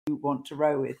you want to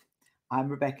row with. I'm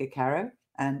Rebecca Caro,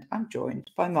 and I'm joined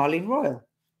by Marlene Royal.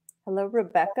 Hello,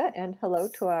 Rebecca, and hello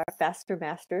to our Faster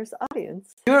Masters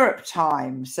audience. Europe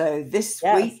time. So this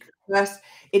Yes. week, first,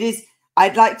 it is.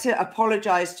 I'd like to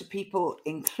apologize to people,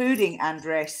 including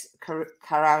Andres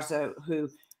Carazo, who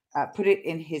put it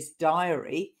in his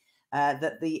diary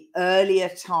that the earlier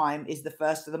time is the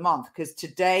 1st of the month, because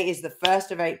today is the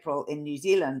 1st of April in New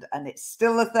Zealand, and it's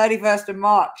still the 31st of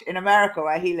March in America,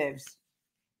 where he lives.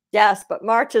 Yes, but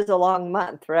March is a long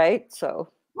month, right? So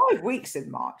 5 weeks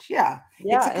in March, yeah.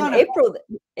 Yeah, and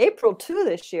April too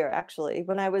this year, actually.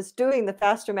 When I was doing the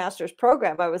Faster Masters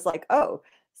program, I was like, oh,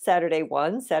 Saturday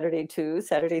 1, Saturday 2,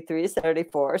 Saturday 3, Saturday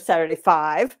 4, Saturday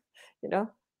 5,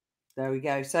 There we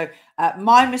go. So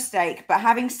my mistake, but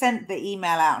having sent the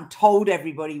email out and told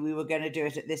everybody we were going to do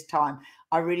it at this time,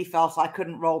 I really felt I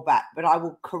couldn't roll back, but I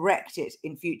will correct it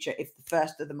in future if the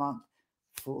 1st of the month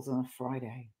falls on a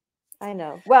Friday. I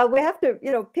know. Well, we have to,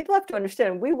 people have to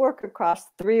understand we work across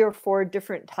 3 or 4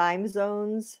 different time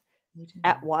zones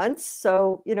at once.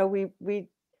 So,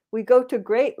 we go to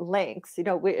great lengths.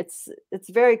 It's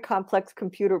very complex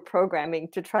computer programming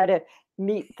to try to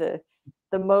meet the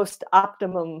most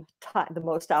optimum time. The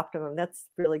most optimum. That's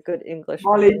really good English.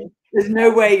 Molly, there's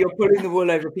no way you're pulling the wool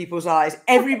over people's eyes.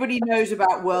 Everybody knows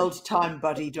about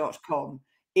worldtimebuddy.com.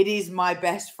 It is my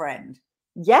best friend.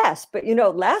 Yes, but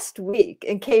last week,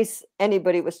 in case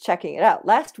anybody was checking it out,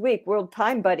 last week World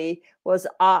Time Buddy was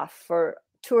off for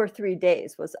 2 or 3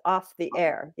 days, was off the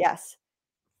air. Yes.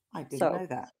 I didn't know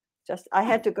that. I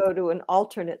had to go to an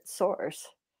alternate source.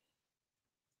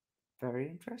 Very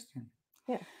interesting.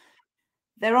 Yeah.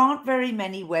 There aren't very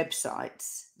many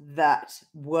websites that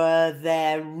were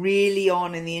there really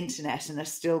on in the internet and are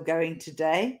still going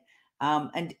today.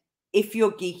 And if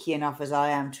you're geeky enough, as I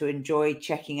am, to enjoy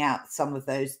checking out some of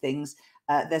those things,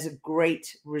 there's a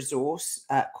great resource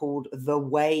called The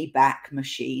Wayback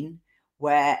Machine,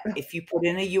 where if you put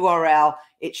in a URL,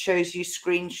 it shows you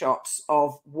screenshots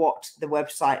of what the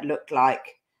website looked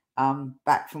like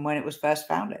back from when it was first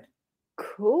founded.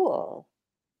 Cool.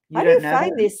 How do you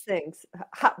find these things?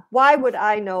 Why would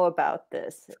I know about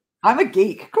this? I'm a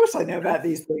geek. Of course I know about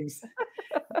these things.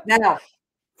 Now,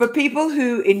 for people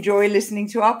who enjoy listening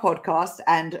to our podcast,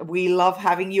 and we love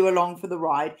having you along for the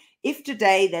ride, if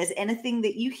today there's anything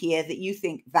that you hear that you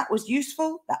think that was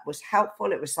useful, that was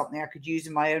helpful, it was something I could use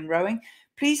in my own rowing,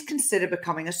 please consider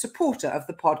becoming a supporter of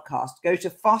the podcast. Go to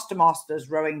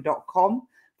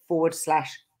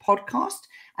fastermastersrowing.com/podcast,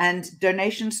 and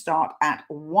donations start at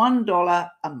 $1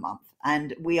 a month.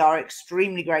 And we are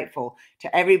extremely grateful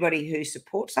to everybody who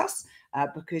supports us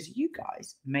because you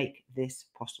guys make this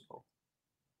possible.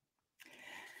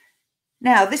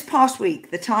 Now, this past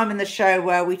week, the time in the show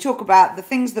where we talk about the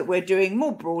things that we're doing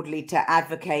more broadly to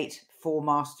advocate for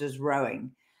Masters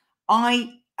Rowing,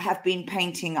 I have been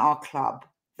painting our club.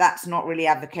 That's not really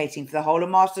advocating for the whole of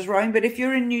Masters Rowing, but if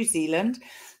you're in New Zealand,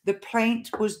 the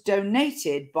paint was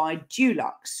donated by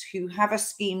Dulux, who have a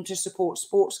scheme to support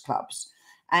sports clubs.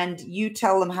 And you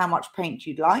tell them how much paint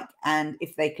you'd like, and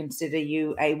if they consider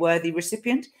you a worthy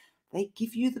recipient, they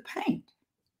give you the paint.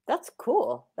 That's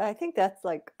cool. I think that's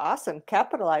awesome.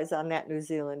 Capitalize on that, New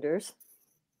Zealanders.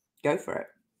 Go for it.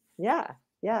 Yeah.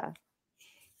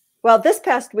 Well, this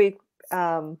past week,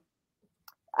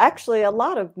 actually, a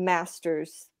lot of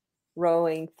Masters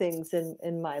rowing things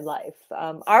in my life.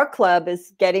 Our club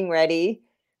is getting ready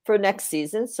for next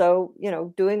season. So,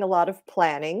 doing a lot of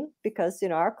planning because,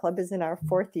 our club is in our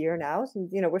 4th year now. And,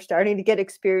 we're starting to get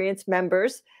experienced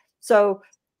members. So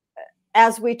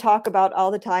as we talk about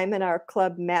all the time in our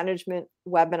club management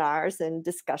webinars and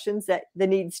discussions, that the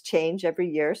needs change every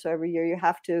year. So every year you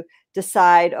have to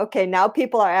decide, okay, now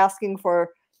people are asking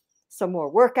for some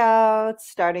more workouts,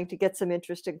 starting to get some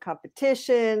interest in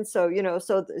competition. So,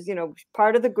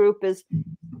 part of the group is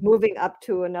moving up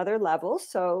to another level.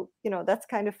 So, that's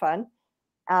kind of fun.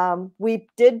 We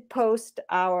did post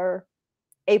our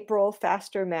April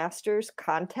Faster Masters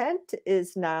content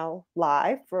is now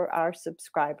live for our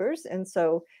subscribers. And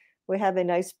so we have a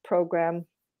nice program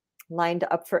lined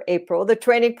up for April. The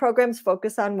training programs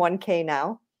focus on 1K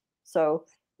now. So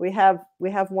we have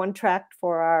one track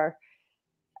for our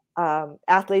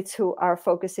athletes who are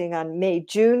focusing on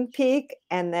May-June peak,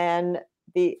 and then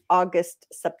the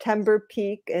August-September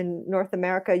peak in North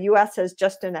America. US has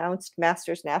just announced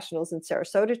Masters Nationals in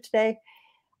Sarasota today.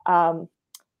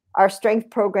 Our strength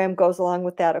program goes along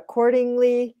with that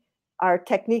accordingly. Our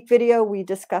technique video, we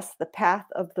discuss the path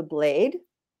of the blade.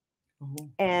 Mm-hmm.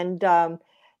 And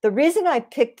the reason I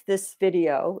picked this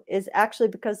video is actually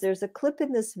because there's a clip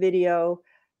in this video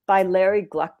by Larry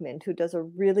Gluckman, who does a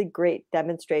really great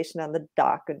demonstration on the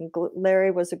dock. And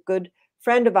Larry was a good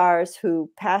friend of ours who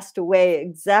passed away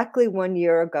exactly 1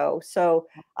 year ago. So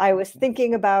I was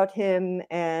thinking about him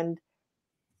and,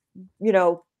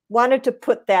 wanted to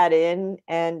put that in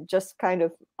and just kind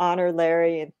of honor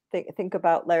Larry and think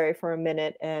about Larry for a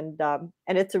minute. And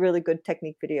it's a really good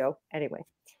technique video anyway.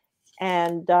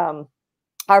 And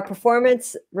our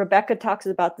performance, Rebecca talks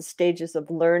about the stages of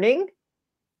learning,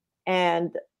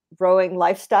 and Rowing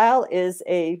Lifestyle is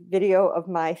a video of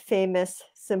my famous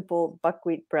simple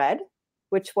buckwheat bread,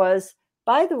 which was,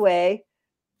 by the way,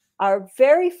 our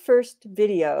very first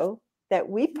video that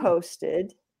we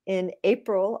posted in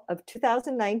April of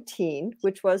 2019,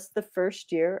 which was the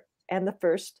first year and the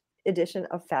first edition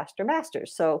of Faster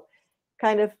Masters. So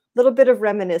kind of a little bit of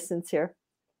reminiscence here.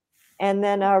 And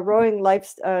then our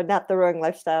not the Rowing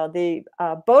Lifestyle, the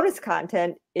bonus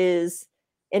content is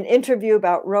an interview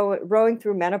about rowing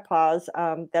through menopause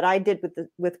that I did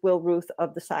with Will Ruth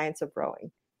of The Science of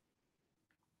Rowing.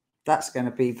 That's going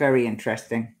to be very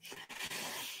interesting.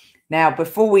 Now,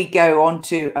 before we go on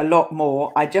to a lot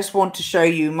more, I just want to show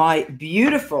you my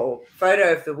beautiful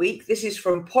photo of the week. This is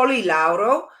from Polly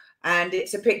Lauro, and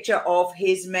it's a picture of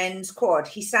his men's quad.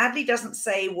 He sadly doesn't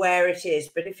say where it is,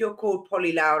 but if you're called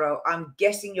Polly Lauro, I'm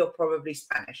guessing you're probably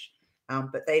Spanish.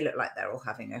 But they look like they're all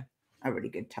having a really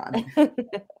good time.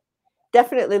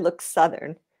 Definitely looks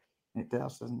Southern. It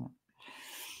does, doesn't it?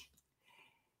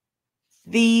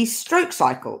 The Stroke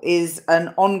Cycle is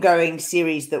an ongoing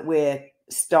series that we're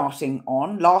starting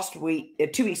on. Last week,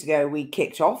 2 weeks ago, we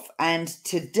kicked off, and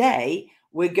today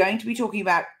we're going to be talking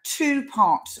about two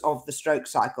parts of the stroke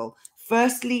cycle.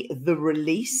 Firstly, the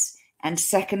release, and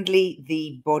secondly,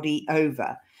 the body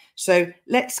over. So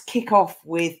let's kick off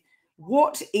with,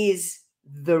 what is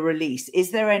the release?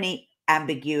 Is there any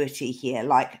ambiguity here,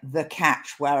 like the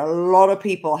catch, where a lot of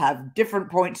people have different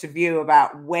points of view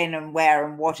about when and where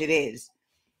and what it is?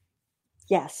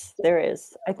 Yes, there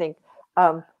is. I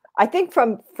think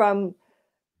from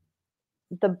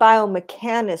the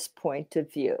biomechanist point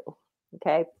of view,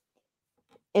 okay,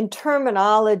 in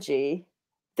terminology,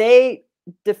 they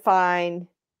define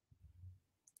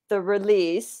the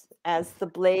release as the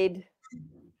blade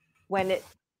when it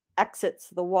exits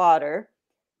the water,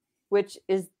 which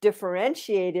is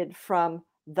differentiated from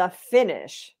the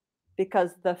finish,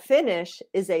 because the finish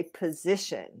is a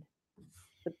position.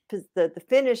 The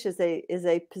finish is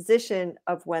a position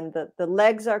of when the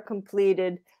legs are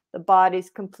completed, the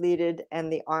body's completed,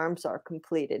 and the arms are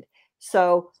completed.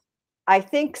 So I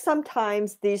think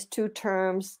sometimes these two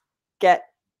terms get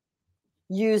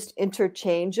used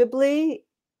interchangeably,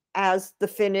 as the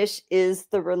finish is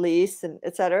the release and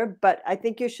etc. But I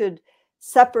think you should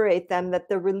separate them, that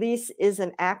the release is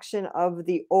an action of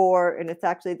the oar, and it's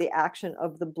actually the action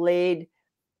of the blade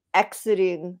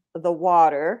exiting the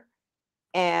water,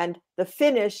 and the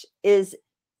finish is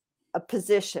a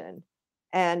position.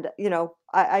 And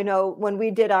I know when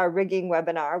we did our rigging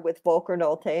webinar with Volker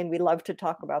Nolte, and we love to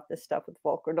talk about this stuff with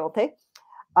Volker Nolte,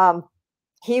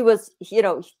 he was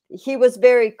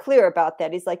very clear about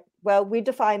that. He's like, well, we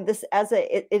define this as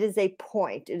it is a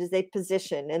point, it is a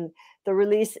position, and the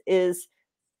release is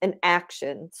an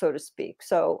action, so to speak.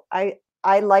 So I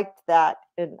liked that,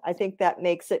 and I think that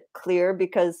makes it clear,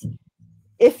 because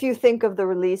if you think of the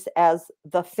release as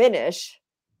the finish,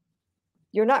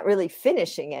 you're not really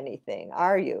finishing anything,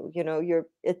 are you?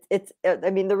 I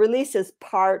mean, the release is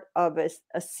part of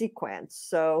a sequence.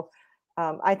 So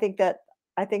I think that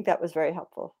was very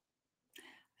helpful.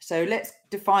 So let's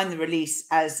define the release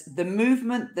as the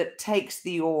movement that takes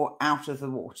the oar out of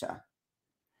the water.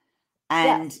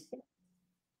 And yes,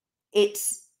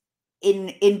 it's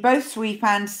in both sweep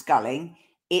and sculling,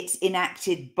 it's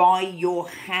enacted by your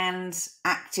hands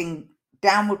acting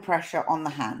downward pressure on the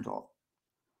handle.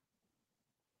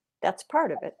 That's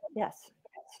part of it, yes.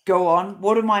 Go on.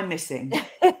 What am I missing?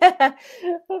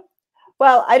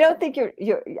 Well, I don't think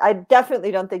I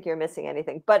definitely don't think you're missing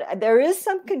anything, but there is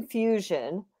some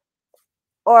confusion,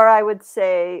 or I would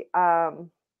say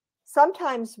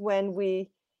sometimes when we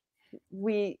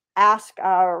ask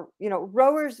our,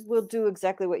 rowers will do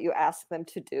exactly what you ask them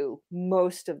to do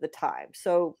most of the time.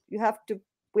 So we have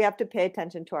to pay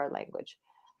attention to our language.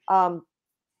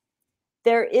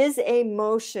 There is a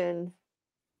motion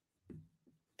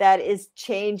that is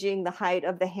changing the height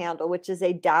of the handle, which is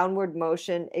a downward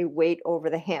motion, a weight over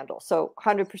the handle. So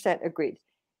 100% agreed.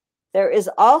 There is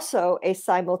also a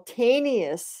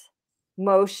simultaneous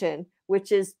motion,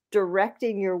 which is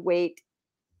directing your weight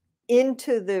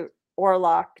into the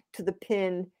oarlock, to the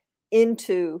pin,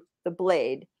 into the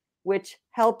blade. which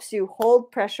helps you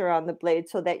hold pressure on the blade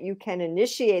so that you can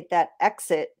initiate that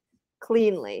exit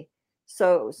cleanly,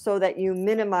 so that you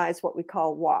minimize what we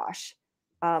call wash.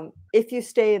 If you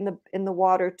stay in the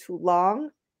water too long,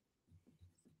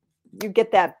 you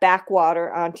get that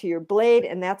backwater onto your blade,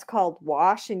 and that's called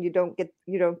wash, and you don't get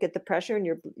the pressure, and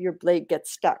your blade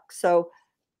gets stuck. So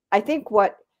I think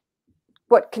what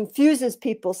confuses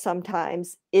people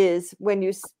sometimes is when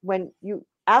you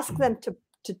ask them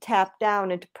to tap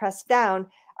down and to press down,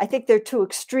 I think they're too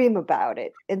extreme about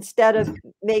it, instead of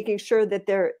making sure that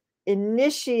they're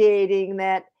initiating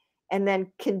that and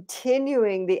then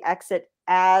continuing the exit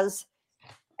as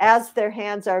their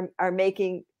hands are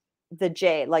making the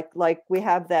J, like we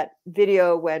have that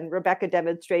video when Rebecca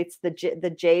demonstrates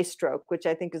the J stroke, which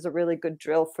I think is a really good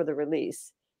drill for the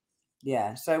release.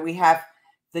 Yeah. So we have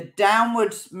the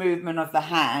downwards movement of the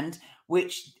hand,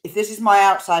 which, if this is my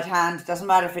outside hand, doesn't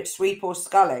matter if it's sweep or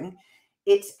sculling,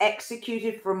 it's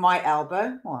executed from my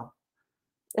elbow. Well,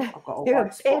 I've got a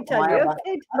white spot on my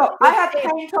elbow. I have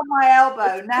paint on my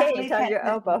elbow. Paint on your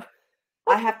elbow.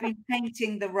 I have been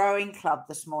painting the rowing club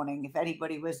this morning. If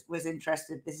anybody was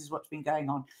interested, this is what's been going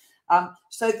on.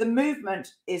 So the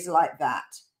movement is like that.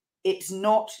 It's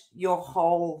not your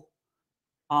whole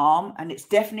arm, and it's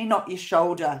definitely not your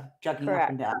shoulder juggling up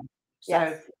and down. So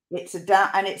yes. It's a down,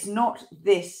 and it's not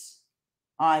this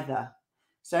either.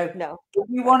 So no. If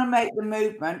you want to make the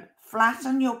movement,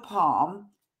 flatten your palm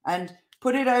and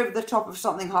put it over the top of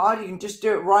something hard. You can just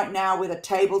do it right now with a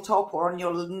tabletop or on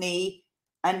your knee,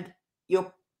 and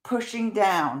you're pushing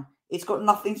down. It's got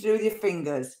nothing to do with your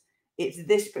fingers. It's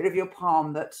this bit of your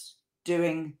palm that's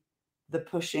doing the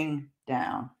pushing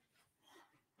down.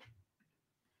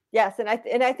 Yes, and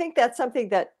I think that's something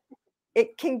that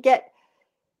it can get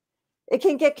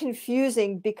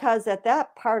confusing, because at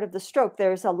that part of the stroke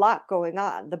there's a lot going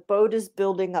on. The boat is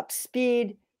building up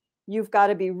speed. You've got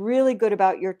to be really good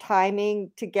about your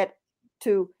timing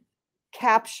to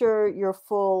capture your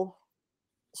full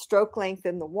stroke length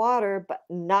in the water, but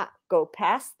not go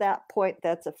past that point.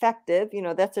 That's effective.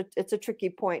 It's a tricky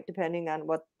point depending on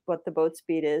what the boat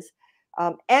speed is,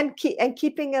 and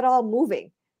keeping it all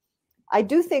moving. I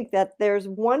do think that there's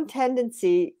one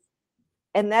tendency,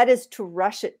 and that is to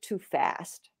rush it too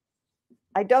fast.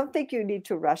 I don't think you need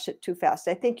to rush it too fast.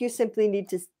 I think you simply need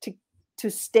to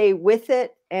stay with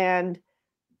it and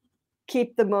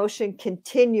keep the motion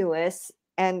continuous,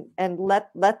 and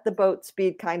let the boat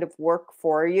speed kind of work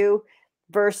for you,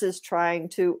 versus trying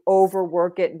to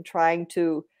overwork it and trying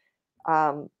to,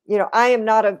 I am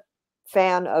not a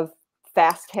fan of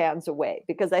fast hands away,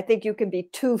 because I think you can be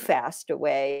too fast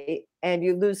away and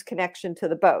you lose connection to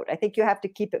the boat. I think you have to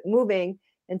keep it moving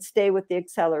and stay with the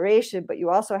acceleration, but you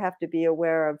also have to be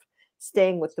aware of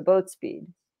staying with the boat speed.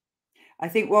 I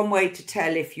think one way to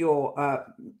tell if you're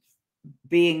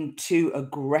being too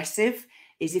aggressive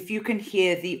is if you can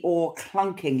hear the oar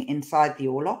clunking inside the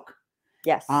oarlock.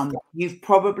 Yes. You've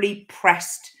probably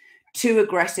pressed too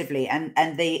aggressively, and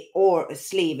the oar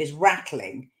sleeve is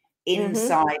rattling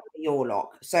inside the oarlock.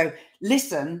 So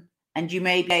listen, and you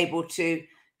may be able to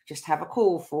just have a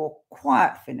call for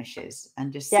quiet finishes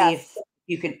and just see if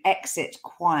you can exit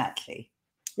quietly.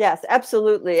 Yes,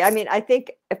 absolutely. I mean, I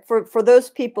think for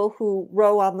those people who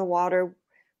row on the water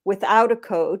without a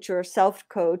coach or a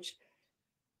self-coach,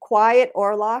 quiet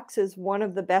oarlocks is one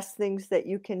of the best things that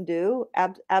you can do.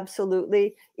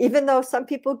 Absolutely. Even though some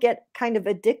people get kind of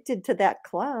addicted to that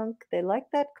clunk, they like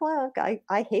that clunk. I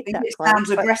hate that it clunk. Sounds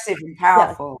aggressive and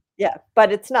powerful. Yeah,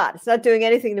 but it's not. It's not doing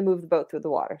anything to move the boat through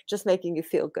the water. Just making you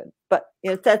feel good. But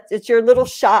it's your little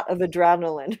shot of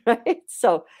adrenaline, right?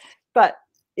 So, but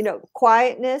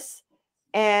quietness.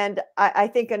 And I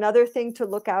think another thing to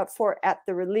look out for at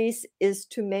the release is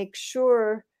to make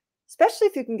sure, especially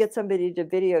if you can get somebody to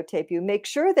videotape you, make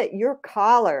sure that your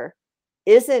collar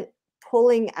isn't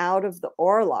pulling out of the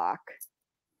oarlock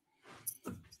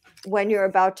when you're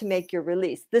about to make your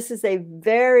release. This is a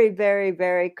very, very,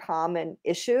 very common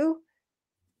issue.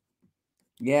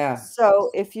 Yeah. So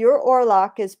if your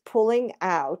oarlock is pulling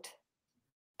out,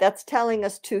 that's telling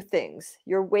us two things.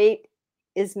 Your weight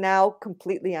is now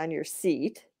completely on your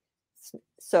seat,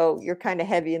 so you're kind of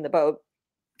heavy in the boat,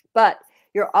 but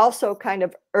you're also kind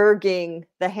of erging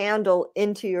the handle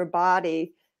into your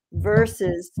body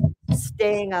versus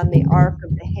staying on the arc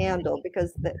of the handle,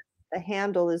 because the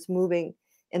handle is moving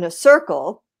in a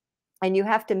circle, and you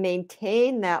have to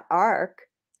maintain that arc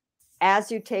as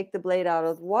you take the blade out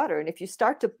of the water. And if you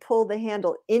start to pull the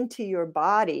handle into your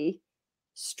body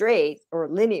straight or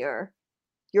linear,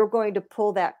 you're going to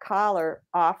pull that collar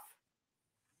off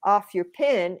your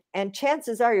pin, and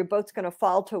chances are your boat's going to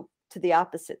fall to the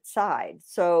opposite side.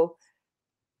 So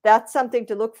that's something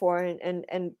to look for.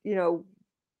 And you know,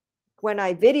 when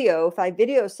if I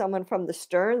video someone from the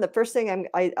stern, the first thing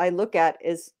I look at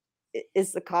is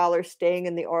the collar staying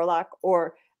in the oarlock,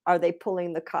 or are they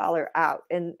pulling the collar out?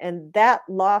 And that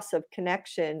loss of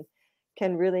connection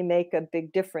can really make a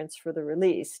big difference for the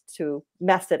release, to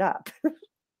mess it up,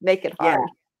 make it hard.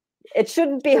 It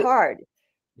shouldn't be hard.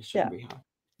 It shouldn't be hard.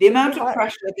 The amount of hard.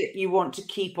 pressure that you want to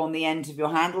keep on the ends of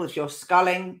your handle, if you're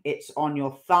sculling, it's on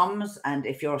your thumbs. And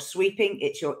if you're sweeping,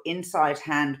 it's your inside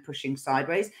hand pushing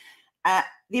sideways.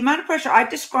 The amount of pressure, I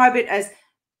describe it as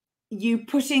you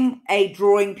putting a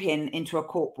drawing pin into a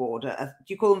corkboard. Do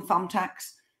you call them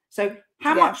thumbtacks? So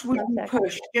how much would you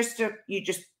push? You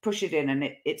just push it in, and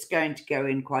it's going to go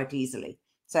in quite easily.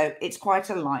 So it's quite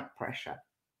a light pressure.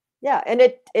 Yeah, and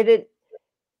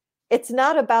it's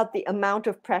not about the amount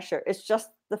of pressure. It's just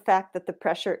the fact that the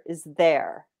pressure is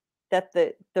there, that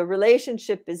the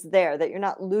relationship is there, that you're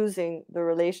not losing the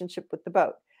relationship with the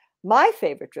boat. My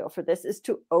favorite drill for this is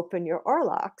to open your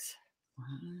oarlocks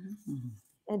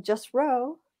and just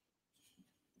row.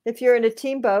 If you're in a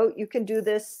team boat, you can do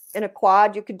this. In a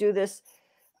quad, you can do this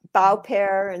bow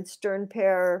pair and stern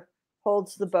pair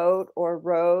holds the boat or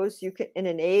rows. You can, in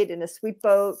an 8, in a sweep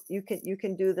boat, you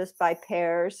can do this by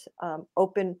pairs.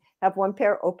 Have one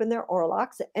pair open their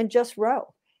oarlocks and just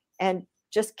row, and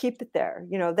just keep it there.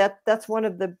 You know, that's one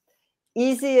of the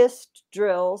easiest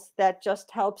drills that just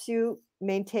helps you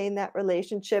maintain that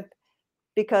relationship,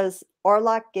 because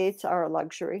oarlock gates are a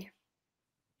luxury.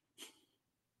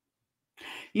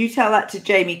 You tell that to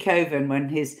Jamie Coven when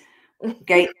his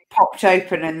gate popped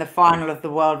open in the final of the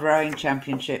World Rowing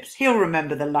Championships. He'll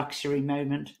remember the luxury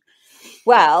moment.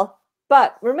 Well,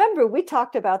 but remember, we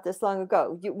talked about this long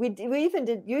ago. You even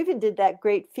did that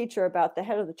great feature about the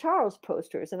Head of the Charles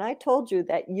posters. And I told you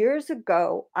that years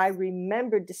ago, I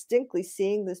remember distinctly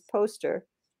seeing this poster,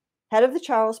 Head of the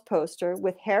Charles poster,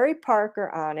 with Harry Parker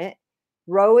on it,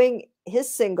 racing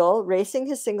his single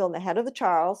in the Head of the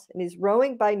Charles, and he's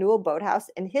rowing by Newell Boathouse,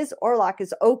 and his oarlock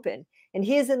is open, and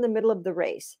he is in the middle of the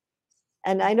race.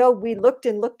 And I know we looked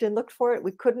for it.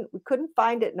 We couldn't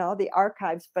find it in all the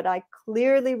archives, but I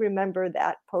clearly remember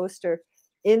that poster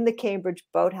in the Cambridge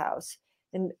Boathouse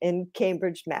in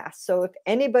Cambridge, Mass. So if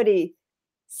anybody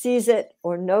sees it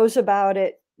or knows about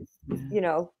it, you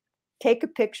know, take a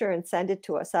picture and send it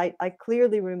to us. I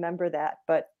clearly remember that,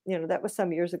 but you know, that was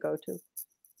some years ago too.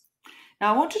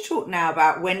 Now I want to talk now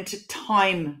about when to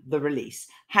time the release.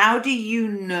 How do you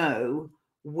know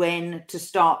when to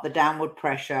start the downward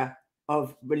pressure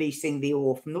of releasing the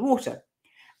oar from the water?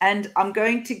 And I'm not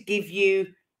going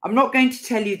to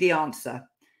tell you the answer.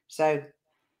 So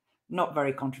not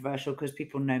very controversial, because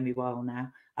people know me well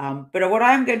now. But what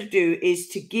I'm going to do is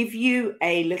to give you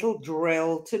a little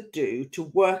drill to do to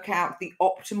work out the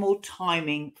optimal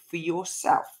timing for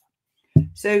yourself.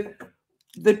 So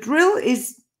the drill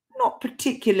is not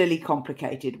particularly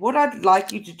complicated. What I'd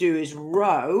like you to do is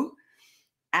row.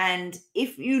 And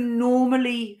if you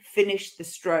normally finish the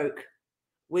stroke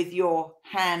with your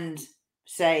hand,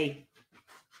 say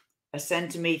 1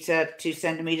 centimeter, 2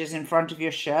 centimeters in front of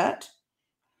your shirt,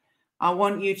 I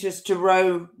want you just to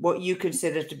row what you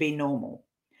consider to be normal.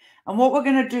 And what we're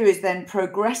going to do is then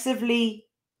progressively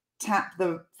tap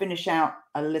the finish out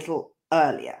a little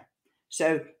earlier.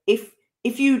 So if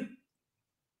you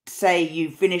say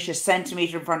you finish 1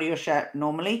 centimeter in front of your shirt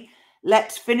normally,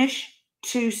 let's finish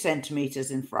 2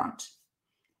 centimeters in front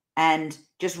and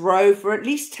just row for at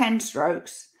least 10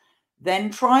 strokes. Then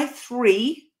try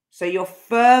 3. So you're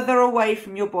further away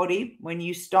from your body when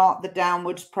you start the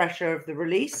downwards pressure of the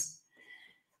release.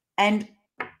 And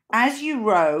as you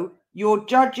row, you're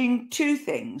judging 2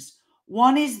 things.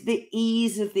 One is the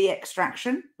ease of the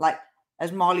extraction, like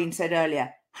as Marlene said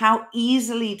earlier, how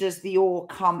easily does the oar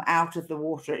come out of the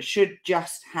water? It should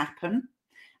just happen.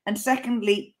 And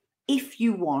secondly, if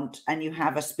you want, and you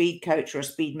have a speed coach or a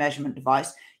speed measurement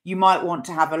device, you might want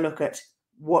to have a look at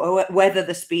whether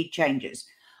the speed changes.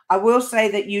 I will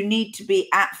say that you need to be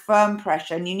at firm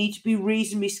pressure, and you need to be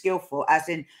reasonably skillful, as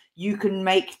in you can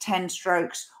make 10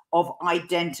 strokes of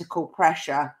identical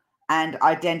pressure and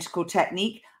identical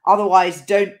technique. Otherwise,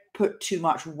 don't put too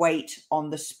much weight on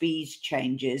the speed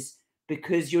changes,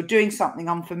 because you're doing something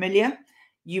unfamiliar.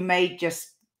 You may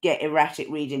just get erratic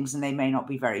readings and they may not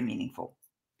be very meaningful.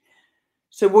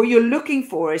 So what you're looking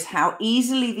for is how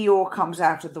easily the oar comes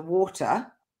out of the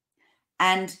water,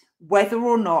 and whether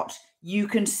or not you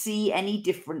can see any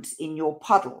difference in your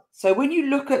puddle. So when you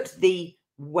look at the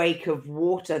wake of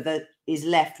water that is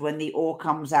left when the oar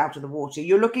comes out of the water,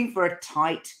 you're looking for a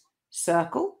tight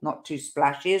circle, not too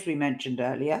splashy, as we mentioned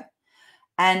earlier.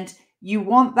 And you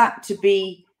want that to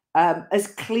be as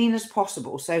clean as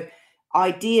possible. So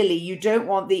ideally, you don't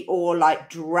want the oar like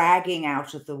dragging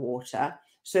out of the water,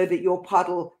 so that your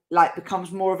puddle like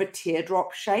becomes more of a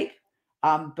teardrop shape,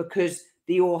 because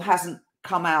the oar hasn't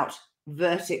come out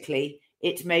vertically.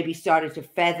 It's maybe started to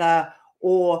feather,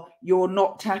 or you're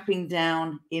not tapping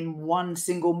down in one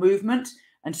single movement,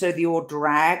 and so the oar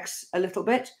drags a little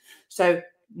bit. So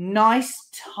nice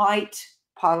tight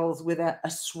puddles with a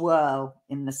swirl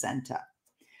in the center.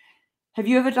 Have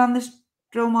you ever done this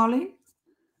drill, Marlene?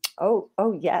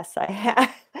 Oh yes, I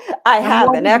have. I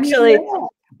have, and actually,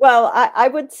 well, I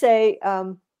would say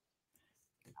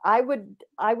I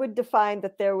would define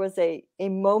that there was a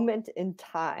moment in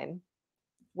time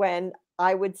when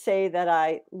I would say that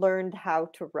I learned how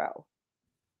to row.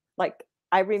 Like,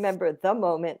 I remember the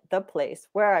moment, the place,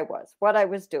 where I was, what I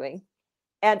was doing,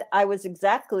 and I was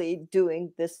exactly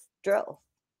doing this drill.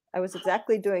 I was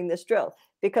exactly doing this drill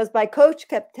because my coach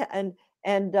kept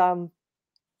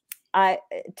I,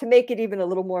 to make it even a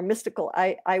little more mystical,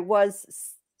 I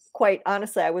was, quite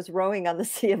honestly, I was rowing on the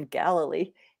Sea of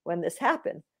Galilee when this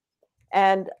happened,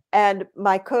 and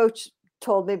my coach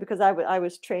told me, because I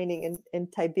was training in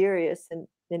Tiberias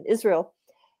in Israel,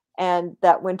 and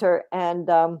that winter, and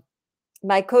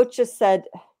my coach just said,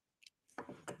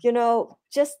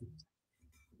 just,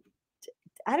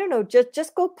 I don't know,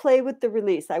 just go play with the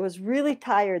release. I was really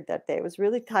tired that day. I was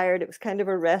really tired. It was kind of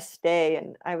a rest day,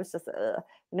 and I was just,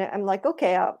 and I'm like,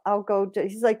 okay, I'll go.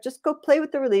 He's like, just go play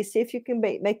with the release. See if you can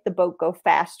make the boat go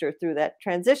faster through that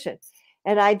transition.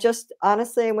 And I just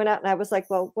honestly went out and I was like,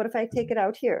 well, what if I take it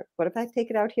out here? What if I take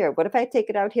it out here? What if I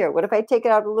take it out here? What if I take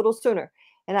it out a little sooner?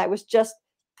 And I was just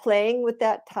playing with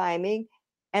that timing.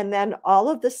 And then all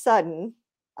of a sudden,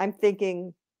 I'm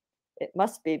thinking, it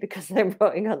must be because I'm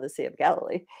rowing on the Sea of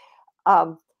Galilee.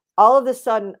 All of a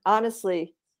sudden,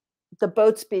 honestly, the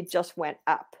boat speed just went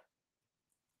up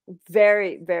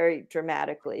very, very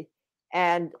dramatically.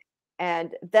 And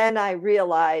then I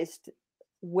realized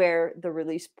where the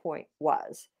release point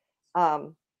was.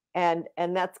 And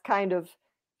that's kind of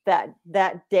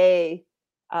that day.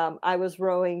 I was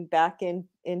rowing back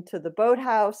into the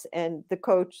boathouse, and the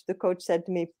coach said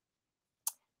to me,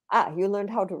 you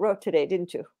learned how to row today,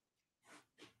 didn't you?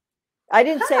 I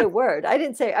didn't say a word.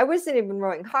 I wasn't even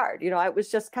rowing hard. It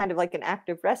was just kind of like an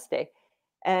active rest day.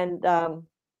 And,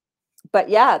 but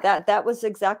yeah, that was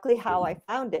exactly how I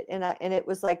found it. And it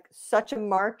was like such a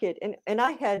market. And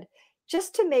I had,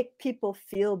 just to make people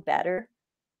feel better,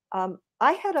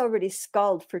 I had already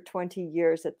sculled for 20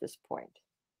 years at this point.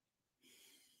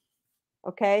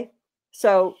 Okay.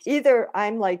 So either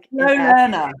I'm like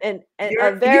a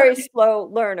very slow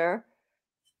learner,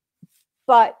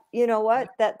 but you know what?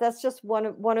 That's just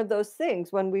one of those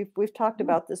things. When we've talked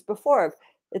about this before.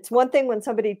 It's one thing when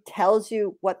somebody tells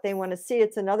you what they want to see.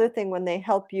 It's another thing when they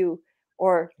help you,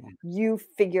 or you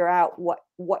figure out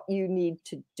what you need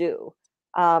to do.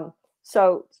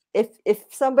 So if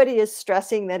somebody is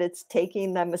stressing that it's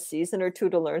taking them a season or two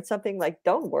to learn something, like,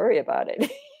 don't worry about it.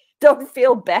 Don't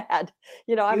feel bad. I'm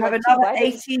you have like, another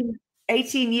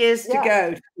 18 years to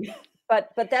go.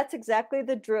 But that's exactly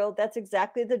the drill. That's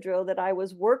exactly the drill that I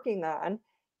was working on.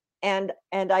 And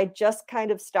I just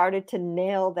kind of started to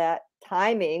nail that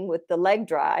timing with the leg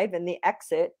drive and the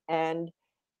exit. And,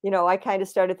 I kind of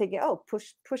started thinking, oh,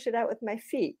 push it out with my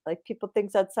feet. Like, people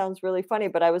think that sounds really funny,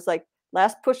 but I was like,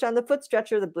 last push on the foot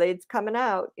stretcher, the blade's coming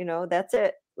out, that's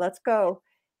it. Let's go.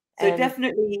 So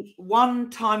definitely one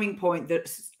timing point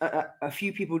that a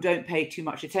few people don't pay too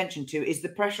much attention to is the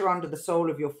pressure under the sole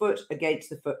of your foot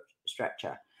against the foot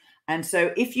stretcher. And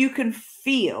so if you can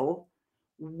feel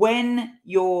when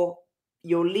you're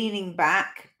leaning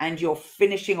back and you're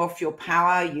finishing off your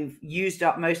power, you've used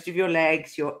up most of your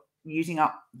legs, you're using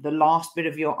up the last bit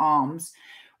of your arms.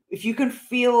 If you can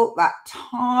feel that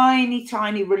tiny,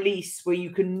 tiny release where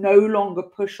you can no longer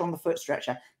push on the foot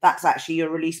stretcher, that's actually your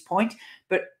release point.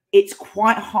 But it's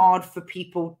quite hard for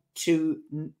people to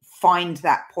find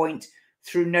that point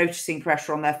through noticing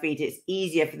pressure on their feet. It's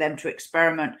easier for them to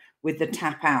experiment with the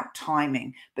tap out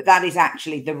timing. But that is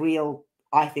actually the real,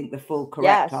 I think, the full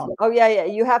correct answer. Oh yeah.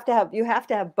 You have to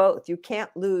have both. You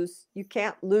can't lose.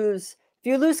 If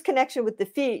you lose connection with the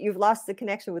feet, you've lost the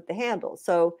connection with the handle.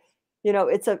 So,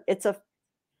 it's a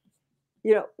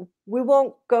we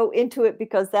won't go into it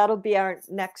because that'll be our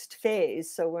next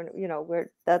phase. So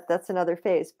that's another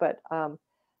phase. But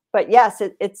yes,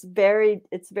 it's very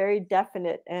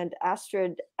definite. And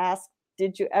Astrid asked,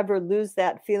 did you ever lose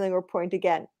that feeling or point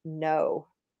again? No.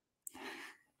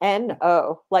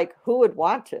 N-O, like, who would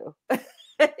want to?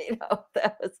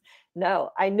 That was,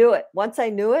 no, I knew it. Once I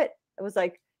knew it, it was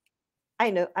like, I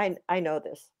know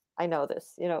this. I know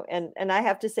this, you know, and I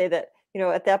have to say that, you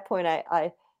know, at that point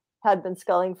I had been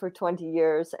sculling for 20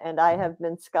 years, and I have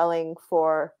been sculling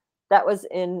for, that was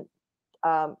in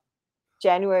um,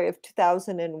 January of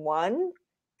 2001.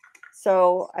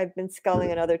 So I've been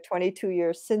sculling another 22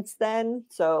 years since then.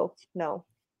 So no,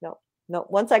 no, no.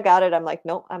 Once I got it, I'm like,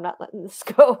 nope, I'm not letting this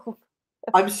go.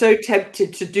 I'm so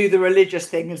tempted to do the religious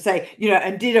thing and say, you know,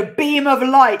 and did a beam of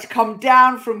light come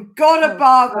down from God Oh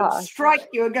above and gosh. strike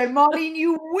you and go, Marlene,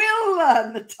 you will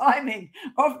learn the timing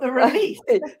of the release.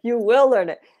 You will learn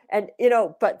it. And you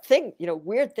know, but you know,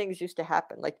 weird things used to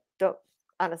happen. Like, don't,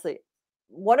 honestly,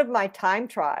 one of my time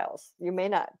trials, you may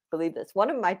not believe this, one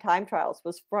of my time trials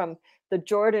was from the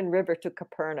Jordan River to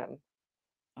Capernaum.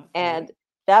 Okay. And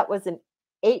that was an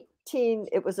 18,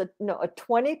 it was a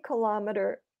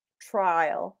 20-kilometer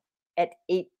trial at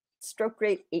stroke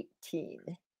rate 18.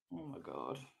 Oh my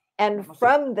God. And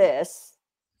from this,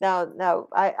 now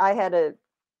I had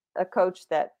a coach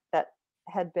that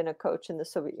had been a coach in the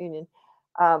Soviet Union.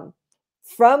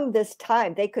 From this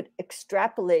time, they could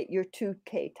extrapolate your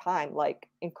 2K time like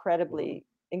incredibly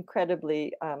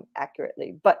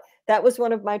accurately. But that was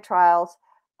one of my trials.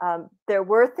 There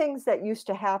were things that used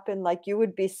to happen, like you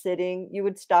would be sitting, you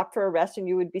would stop for a rest, and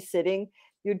you would be sitting,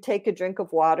 you'd take a drink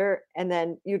of water, and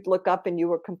then you'd look up and you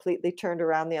were completely turned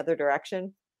around the other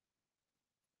direction.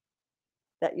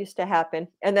 That used to happen.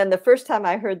 And then the first time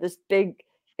I heard this big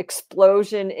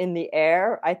explosion in the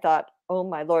air, I thought, oh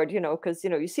my Lord, you know, because, you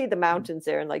know, you see the mountains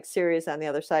there, and like Syria's on the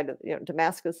other side of, you know,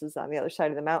 Damascus is on the other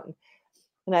side of the mountain.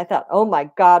 And I thought, oh my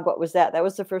God, what was that? That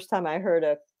was the first time I heard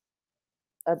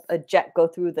a jet go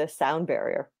through the sound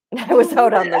barrier. And I was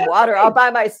out on the water all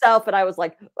by myself, and I was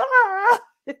like, ah,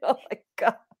 oh my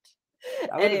God.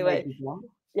 Anyway.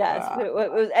 Yes, Wow. but it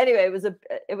was, anyway,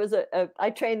 it was a I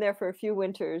trained there for a few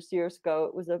winters years ago.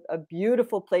 It was a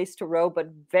beautiful place to row,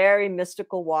 but very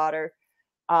mystical water.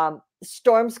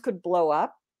 Storms could blow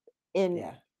up in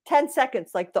 10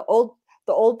 seconds. Like the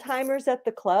old timers at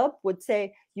the club would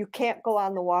say, you can't go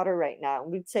on the water right now.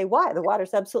 And we'd say, why? The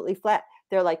water's absolutely flat.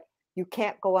 They're like, you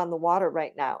can't go on the water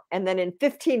right now. And then in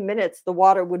 15 minutes, the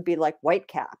water would be like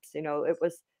Whitecaps. You know, it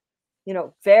was, you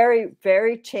know, very,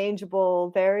 very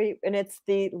changeable, and it's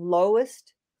the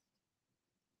lowest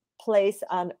place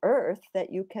on earth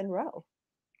that you can row.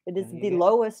 It is the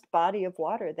lowest body of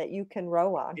water that you can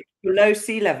row on. It's below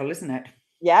sea level, isn't it?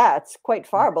 Yeah, it's quite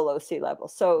far below sea level.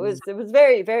 So it was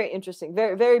very, very interesting,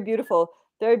 very, very beautiful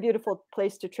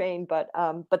place to train. But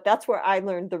that's where I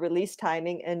learned the release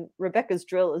timing, and Rebecca's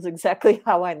drill is exactly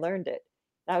how I learned it.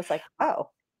 And I was like, oh.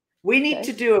 We need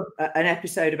to do an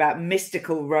episode about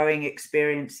mystical rowing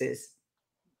experiences.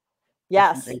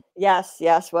 Yes, definitely.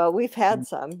 Yes. Well, we've had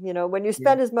some, you know, when you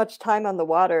spend as much time on the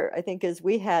water, I think, as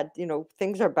we had, you know,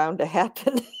 things are bound to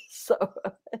happen. So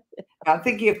I'm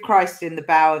thinking of Christ in the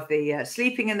bow of the,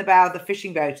 sleeping in the bow of the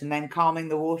fishing boat and then calming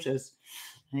the waters.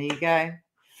 There you go.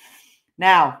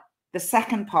 Now, the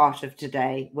second part of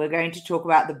today, we're going to talk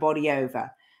about the body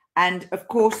over. And of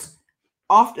course,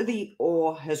 after the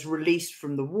oar has released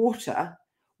from the water,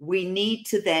 we need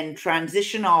to then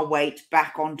transition our weight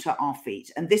back onto our feet.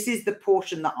 And this is the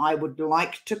portion that I would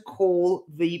like to call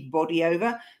the body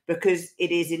over, because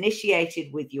it is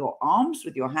initiated with your arms,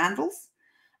 with your handles,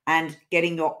 and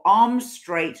getting your arms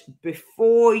straight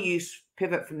before you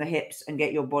pivot from the hips and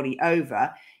get your body over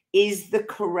is the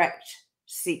correct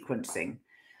sequencing.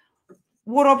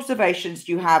 What observations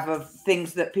do you have of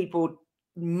things that people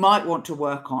might want to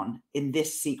work on in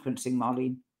this sequencing,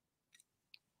 Marlene?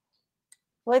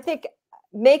 Well, I think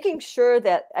making sure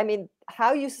that, I mean,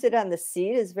 how you sit on the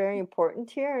seat is very important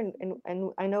here.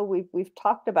 And I know we've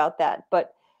talked about that,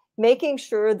 but making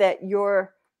sure that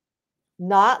you're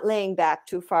not laying back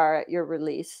too far at your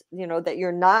release, you know, that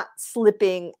you're not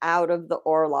slipping out of the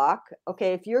oar lock.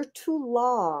 Okay, if you're too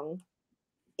long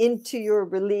into your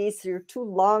release, you're too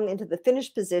long into the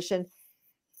finish position,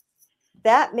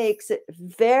 that makes it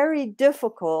very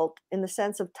difficult in the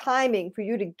sense of timing for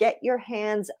you to get your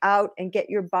hands out and get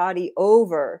your body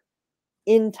over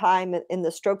in time in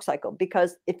the stroke cycle.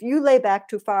 Because if you lay back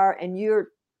too far and you're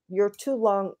too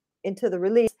long into the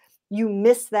release, you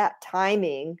miss that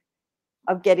timing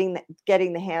of getting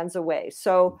the hands away.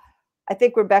 So I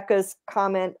think Rebecca's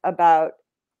comment about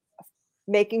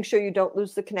making sure you don't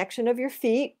lose the connection of your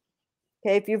feet.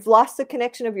 Okay, if you've lost the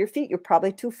connection of your feet, you're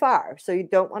probably too far. So you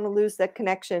don't want to lose that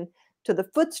connection to the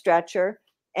foot stretcher.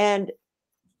 And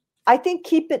I think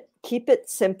keep it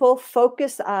simple.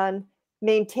 Focus on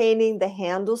maintaining the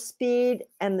handle speed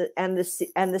and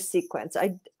the sequence.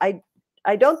 I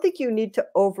don't think you need to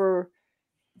overthink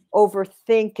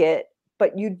it,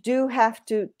 but you do have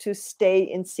to stay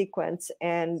in sequence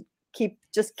and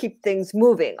keep things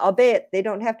moving, albeit they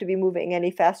don't have to be moving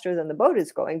any faster than the boat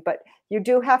is going, but you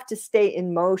do have to stay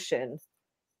in motion.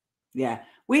 Yeah.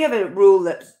 We have a rule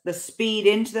that the speed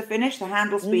into the finish, the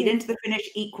handle speed Mhm. into the finish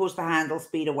equals the handle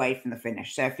speed away from the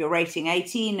finish. So if you're rating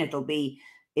 18, it'll be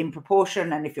in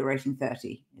proportion. And if you're rating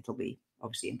 30, it'll be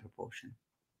obviously in proportion.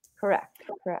 Correct.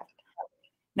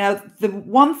 Now, the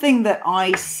one thing that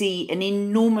I see an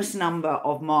enormous number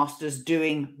of masters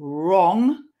doing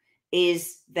wrong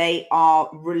is they are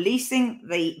releasing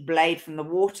the blade from the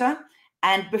water,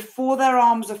 and before their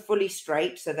arms are fully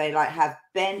straight, so they like have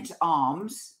bent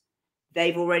arms,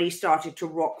 they've already started to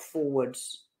rock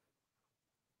forwards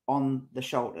on the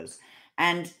shoulders.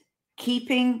 And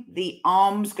keeping the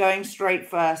arms going straight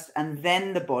first and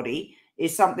then the body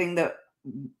is something that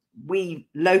we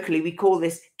locally, we call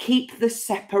this keep the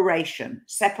separation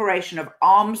of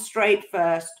arms straight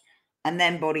first and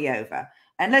then body over.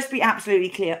 And let's be absolutely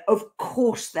clear, of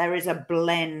course, there is a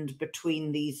blend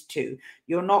between these two.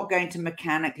 You're not going to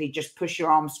mechanically just push your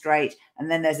arm straight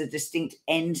and then there's a distinct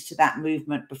end to that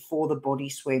movement before the body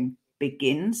swing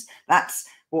begins. That's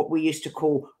what we used to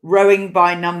call rowing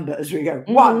by numbers. We go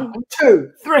 1,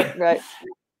 2, 3. Right.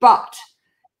 But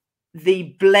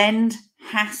the blend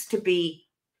has to be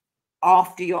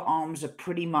after your arms are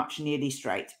pretty much nearly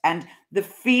straight. And the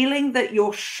feeling that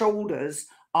your shoulders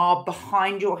are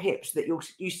behind your hips, that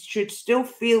you should still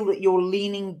feel that you're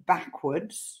leaning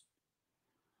backwards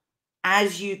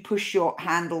as you push your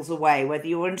handles away, whether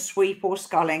you're in sweep or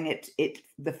sculling,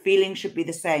 the feeling should be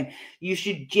the same. You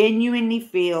should genuinely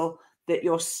feel that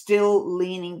you're still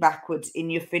leaning backwards in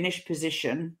your finished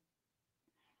position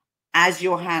as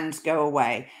your hands go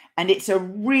away. And it's a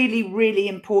really, really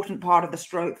important part of the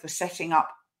stroke for setting up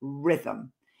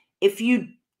rhythm. If you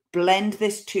blend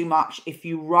this too much, if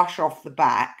you rush off the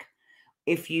back,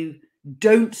 if you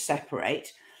don't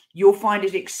separate, you'll find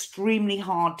it extremely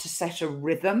hard to set a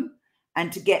rhythm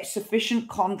and to get sufficient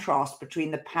contrast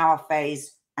between the power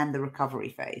phase and the recovery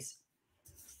phase.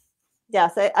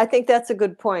 Yes, I think that's a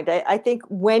good point. I think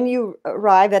when you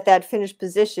arrive at that finished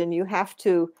position, you have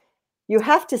to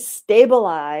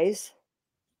stabilize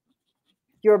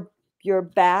your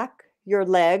back, your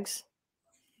legs,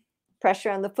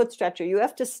 pressure on the foot stretcher. You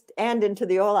have to stand into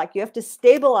the Orlock. You have to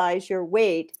stabilize your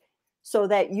weight so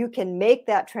that you can make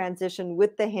that transition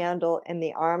with the handle and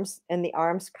the arms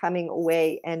coming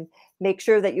away, and make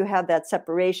sure that you have that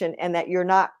separation and that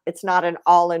it's not an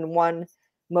all-in-one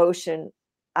motion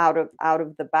out of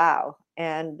the bow.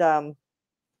 And I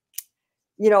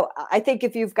think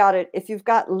if you've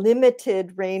got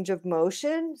limited range of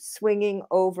motion, swinging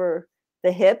over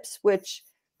the hips, which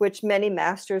many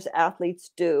masters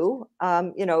athletes do,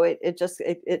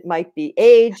 it might be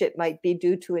age, it might be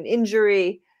due to an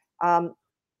injury.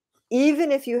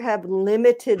 Even if you have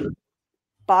limited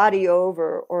body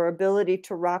over or ability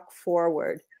to rock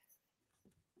forward,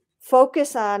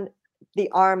 focus on the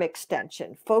arm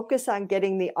extension. Focus on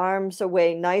getting the arms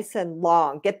away nice and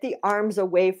long. Get the arms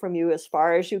away from you as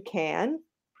far as you can,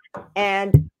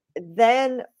 and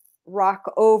then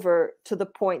rock over to the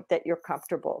point that you're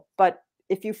comfortable. But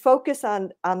if you focus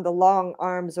on the long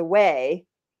arms away,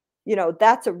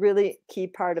 that's a really key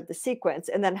part of the sequence.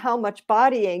 And then how much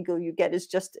body angle you get is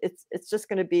just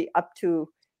going to be up to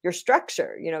your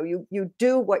structure. You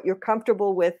do what you're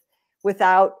comfortable with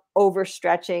without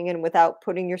overstretching and without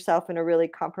putting yourself in a really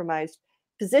compromised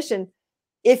position.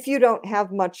 If you don't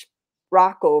have much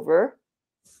rock over,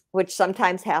 which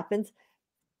sometimes happens,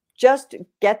 just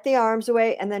get the arms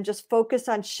away and then just focus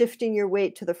on shifting your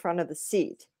weight to the front of the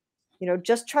seat.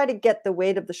 Just try to get the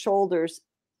weight of the shoulders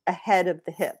ahead of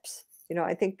the hips.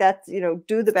 I think that's,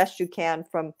 do the best you can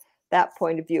from that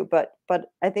point of view. But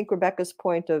I think Rebecca's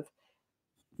point of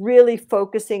really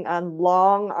focusing on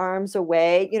long arms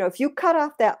away, if you cut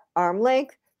off that arm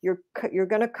length, you're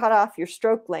going to cut off your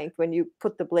stroke length when you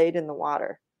put the blade in the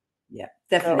water. Yeah,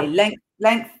 definitely.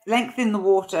 So, length in the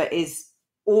water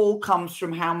comes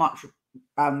from how much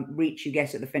reach you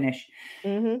get at the finish.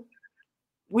 Mm-hmm.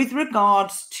 With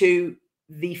regards to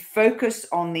the focus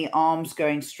on the arms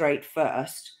going straight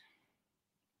first,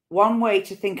 one way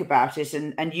to think about it,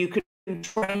 and you can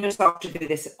train yourself to do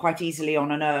this quite easily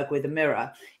on an erg with a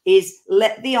mirror, is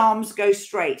let the arms go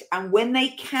straight. And when they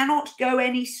cannot go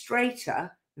any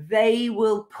straighter, they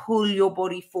will pull your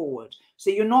body forward. So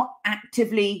you're not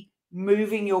actively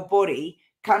moving your body,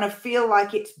 kind of feel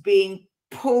like it's being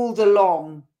pulled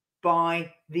along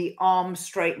by the arm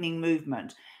straightening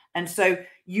movement. And so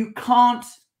you can't,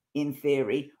 in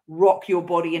theory, rock your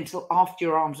body until after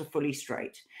your arms are fully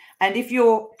straight. And if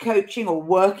you're coaching or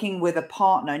working with a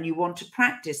partner and you want to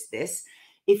practice this,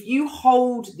 if you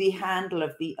hold the handle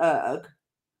of the erg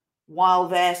while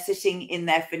they're sitting in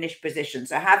their finish position.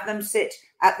 So have them sit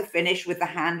at the finish with the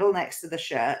handle next to the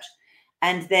shirt.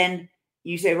 And then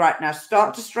you say, right, now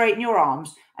start to straighten your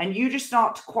arms. And you just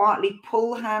start to quietly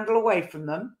pull the handle away from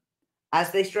them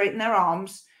as they straighten their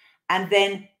arms. And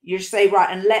then you say, right,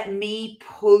 and let me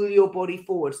pull your body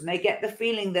forwards. And they get the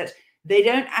feeling that they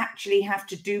don't actually have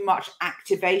to do much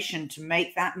activation to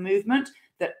make that movement,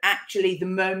 that actually the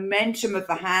momentum of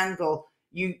the handle,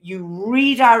 you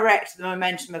redirect the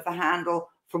momentum of the handle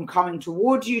from coming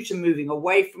towards you to moving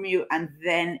away from you, and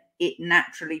then it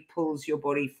naturally pulls your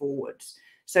body forwards.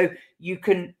 So you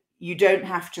don't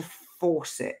have to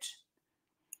force it.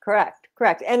 Correct.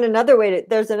 And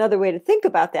there's another way to think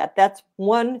about that. That's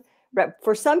one rep.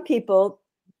 For some people,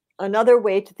 another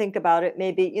way to think about it,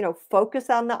 maybe, focus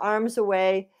on the arms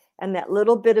away and that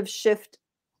little bit of shift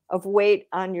of weight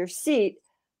on your seat,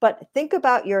 but think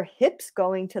about your hips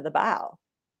going to the bow.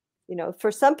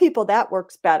 For some people that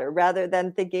works better. Rather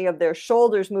than thinking of their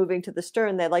shoulders moving to the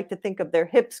stern, they like to think of their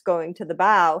hips going to the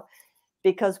bow,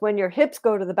 because when your hips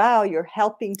go to the bow, you're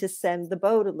helping to send the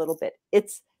boat a little bit.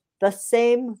 It's the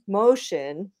same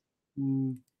motion,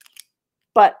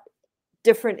 but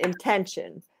different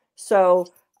intention. So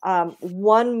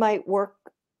one might work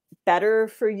better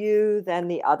for you than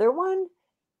the other one.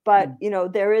 But,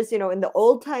 there is, in the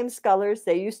old time scullers,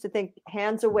 they used to think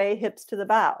hands away, hips to the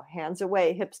bow, hands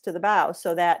away, hips to the bow,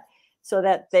 so that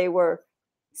they were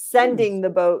sending the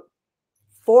boat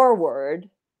forward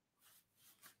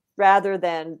rather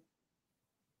than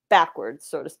backwards,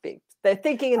 so to speak. They're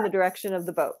thinking in the direction of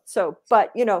the boat. So,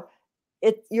 but,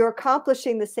 you're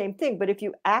accomplishing the same thing. But if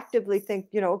you actively think,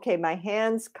 okay,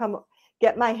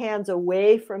 get my hands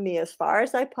away from me as far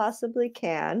as I possibly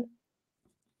can,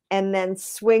 and then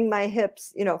swing my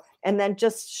hips, and then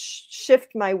just shift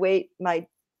my weight,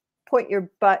 point your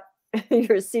butt,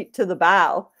 your seat to the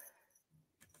bow.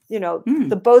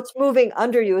 The boat's moving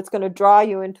under you. It's going to draw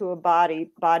you into a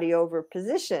body over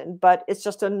position, but it's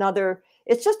just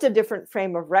a different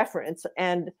frame of reference,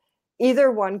 and either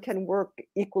one can work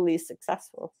equally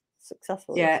successfully.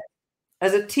 Yeah.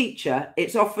 As a teacher,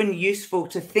 it's often useful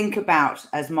to think about,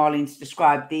 as Marlene's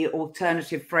described, the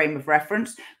alternative frame of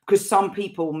reference, because some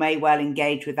people may well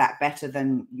engage with that better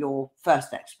than your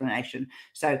first explanation.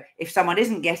 So if someone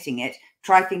isn't getting it,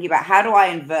 try thinking about, how do I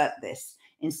invert this?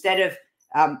 Instead of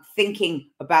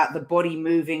thinking about the body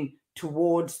moving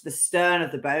towards the stern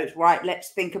of the boat, right?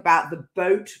 Let's think about the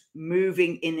boat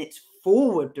moving in its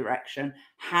forward direction.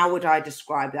 How would I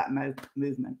describe that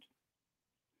movement?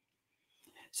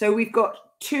 So we've got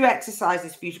 2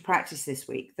 exercises for you to practice this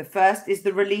week. The first is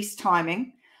the release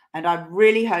timing. And I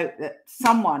really hope that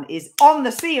someone is on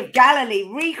the Sea of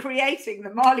Galilee recreating the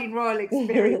Marlene Royal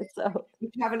experience. You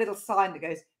can have a little sign that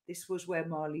goes, this was where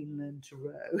Marlene learned to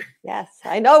row. Yes,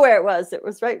 I know where it was. It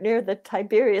was right near the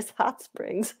Tiberias Hot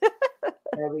Springs.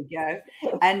 There we go.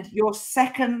 And your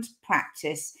second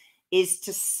practice is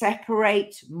to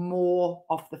separate more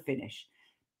off the finish.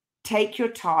 Take your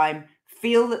time.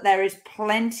 Feel that there is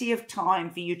plenty of time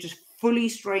for you to fully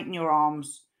straighten your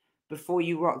arms before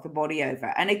you rock the body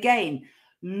over. And again,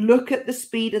 look at the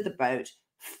speed of the boat.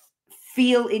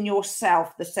 Feel in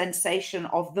yourself the sensation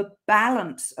of the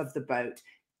balance of the boat.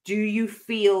 Do you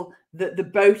feel that the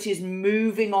boat is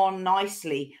moving on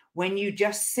nicely when you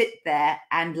just sit there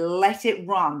and let it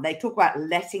run? They talk about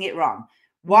letting it run.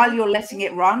 While you're letting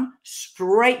it run,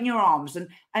 straighten your arms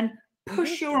and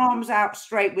push your arms out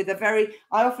straight with I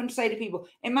often say to people,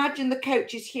 imagine the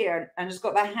coach is here and has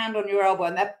got their hand on your elbow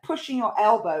and they're pushing your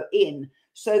elbow in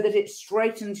so that it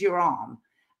straightens your arm,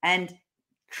 and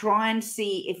try and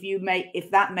see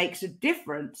if that makes a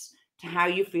difference to how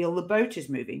you feel the boat is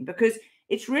moving, because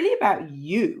it's really about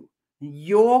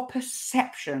your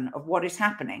perception of what is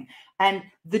happening. And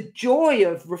the joy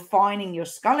of refining your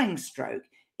sculling stroke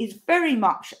is very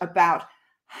much about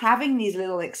having these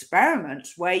little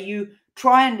experiments where you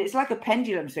try, and it's like a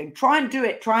pendulum thing, try and do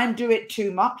it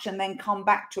too much and then come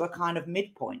back to a kind of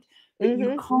midpoint. But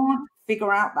you can't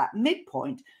figure out that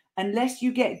midpoint unless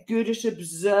you get good at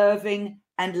observing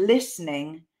and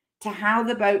listening to how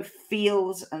the boat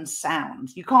feels and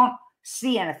sounds. You can't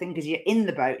see anything because you're in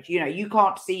the boat. You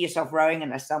can't see yourself rowing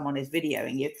unless someone is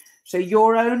videoing you. So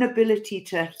your own ability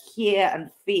to hear and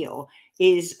feel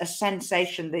is a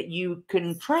sensation that you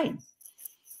can train.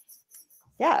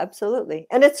 Yeah, absolutely.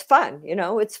 And it's fun,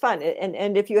 it's fun.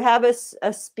 And if you have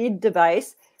a speed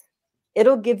device,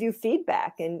 it'll give you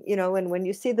feedback. And, and when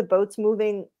you see the boats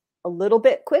moving a little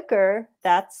bit quicker,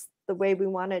 that's the way we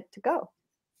want it to go.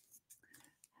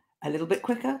 A little bit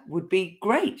quicker would be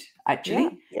great,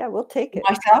 actually. Yeah, we'll take it.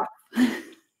 Myself,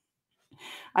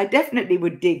 I definitely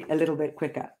would dig a little bit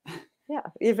quicker. Yeah,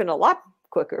 even a lot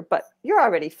quicker, but you're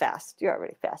already fast. You're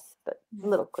already fast, but a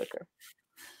little quicker.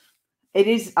 It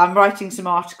is. I'm writing some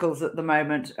articles at the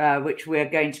moment, which we're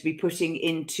going to be putting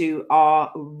into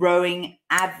our rowing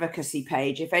advocacy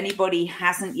page. If anybody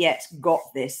hasn't yet got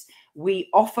this, we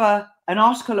offer an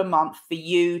article a month for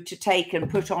you to take and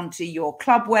put onto your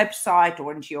club website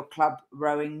or into your club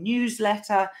rowing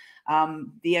newsletter.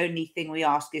 The only thing we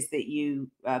ask is that you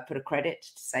put a credit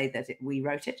to say that we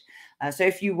wrote it. So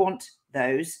if you want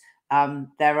those,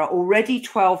 there are already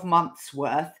 12 months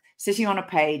worth sitting on a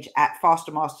page at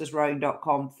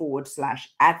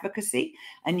fastermastersrowing.com/advocacy.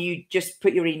 And you just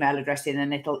put your email address in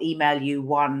and it'll email you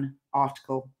one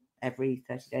article every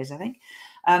 30 days, I think.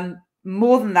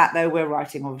 More than that, though, we're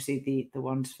writing, obviously, the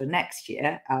ones for next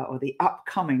year, or the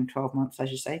upcoming 12 months, I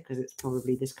should say, because it's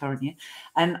probably this current year.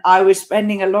 And I was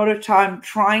spending a lot of time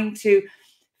trying to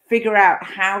figure out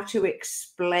how to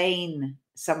explain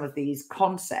some of these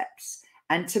concepts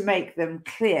and to make them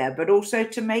clear, but also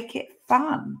to make it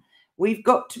fun. We've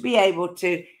got to be able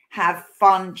to have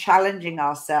fun challenging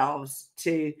ourselves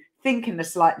to think in a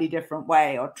slightly different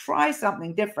way or try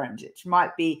something different. It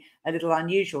might be a little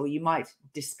unusual. You might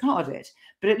discard it,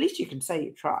 but at least you can say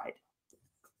you tried.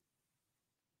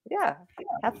 Yeah,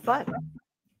 have fun.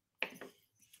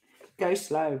 Go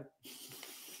slow.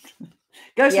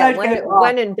 Go Yeah, slow.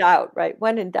 when in doubt, right?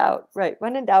 When in doubt, right?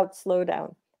 When in doubt, slow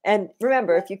down. And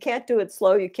remember, if you can't do it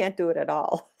slow, you can't do it at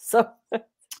all. So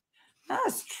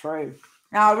that's true.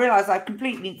 Now I realize I've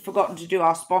completely forgotten to do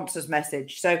our sponsors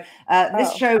message. So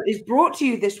this show is brought to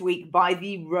you this week by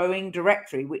the Rowing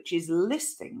Directory, which is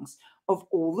listings of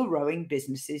all the rowing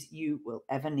businesses you will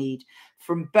ever need,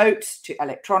 from boats to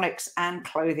electronics and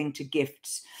clothing to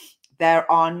gifts.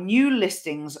 There are new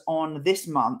listings on this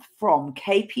month from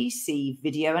KPC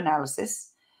Video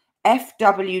Analysis,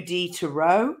 FWD to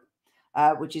Row,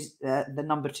 which is the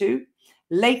number 2,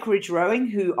 Lakeridge Rowing,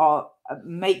 who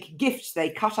make gifts. They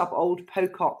cut up old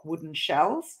Pocock wooden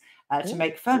shells to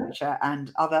make furniture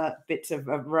and other bits of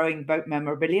rowing boat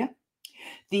memorabilia.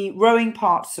 The Rowing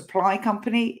Parts Supply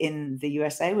Company in the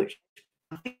USA, which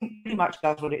I think pretty much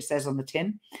does what it says on the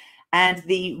tin. And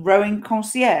the Rowing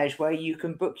Concierge, where you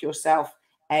can book yourself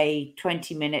a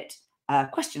 20-minute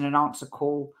question and answer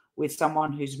call with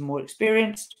someone who's more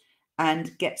experienced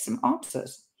and get some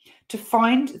answers. To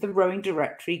find the Rowing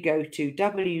Directory, go to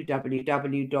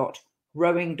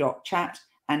www.rowing.chat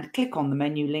and click on the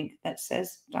menu link that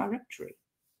says Directory.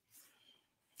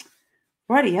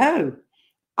 Righty-ho.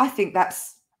 I think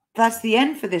that's the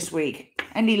end for this week.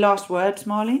 Any last words,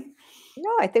 Marlene?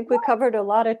 No, I think we covered a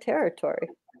lot of territory.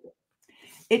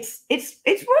 It's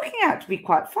working out to be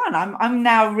quite fun. I'm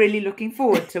now really looking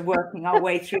forward to working our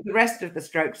way through the rest of the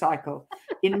stroke cycle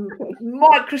in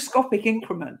microscopic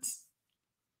increments.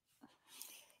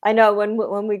 I know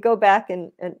when we go back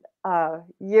and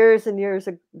years and years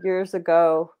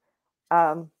ago,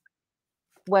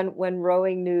 when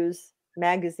Rowing News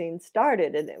magazine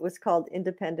started, and it was called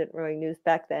Independent Rowing News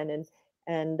back then,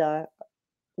 and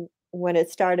when it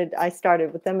started, I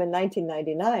started with them in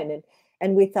 1999,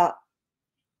 and we thought,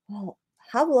 well,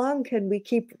 how long can we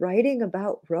keep writing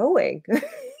about rowing?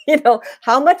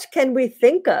 How much can we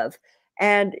think of?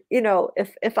 And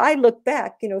if I look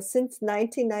back, since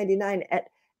 1999,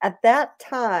 at that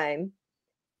time,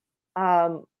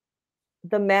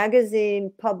 the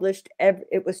magazine published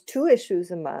it was 2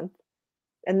 issues a month,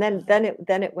 and then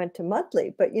it went to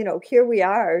monthly. But here we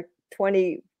are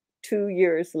 22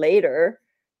 years later,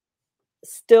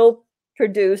 still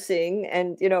producing,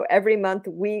 and every month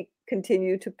we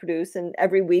continue to produce, and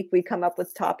every week we come up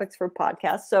with topics for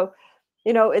podcasts. So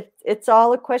it's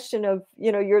all a question of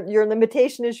your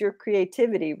limitation is your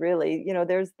creativity, really.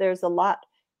 There's a lot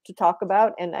to talk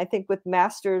about, and I think with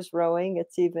masters rowing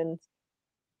it's even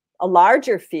a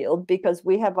larger field, because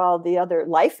we have all the other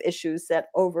life issues that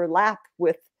overlap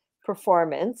with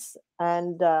performance,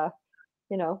 and we're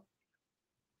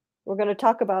going to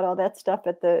talk about all that stuff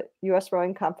at the US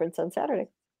Rowing Conference on Saturday.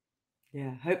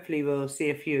 Yeah, hopefully we'll see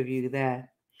a few of you there.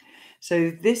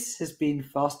 So this has been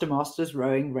Faster Masters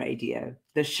Rowing Radio,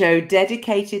 the show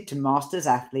dedicated to masters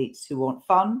athletes who want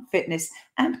fun, fitness,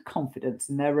 and confidence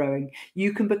in their rowing.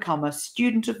 You can become a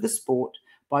student of the sport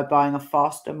by buying a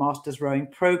Faster Masters Rowing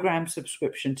program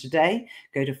subscription today.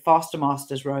 Go to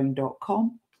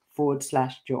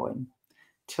fastermastersrowing.com/join.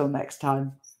 Till next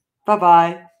time.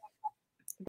 Bye-bye.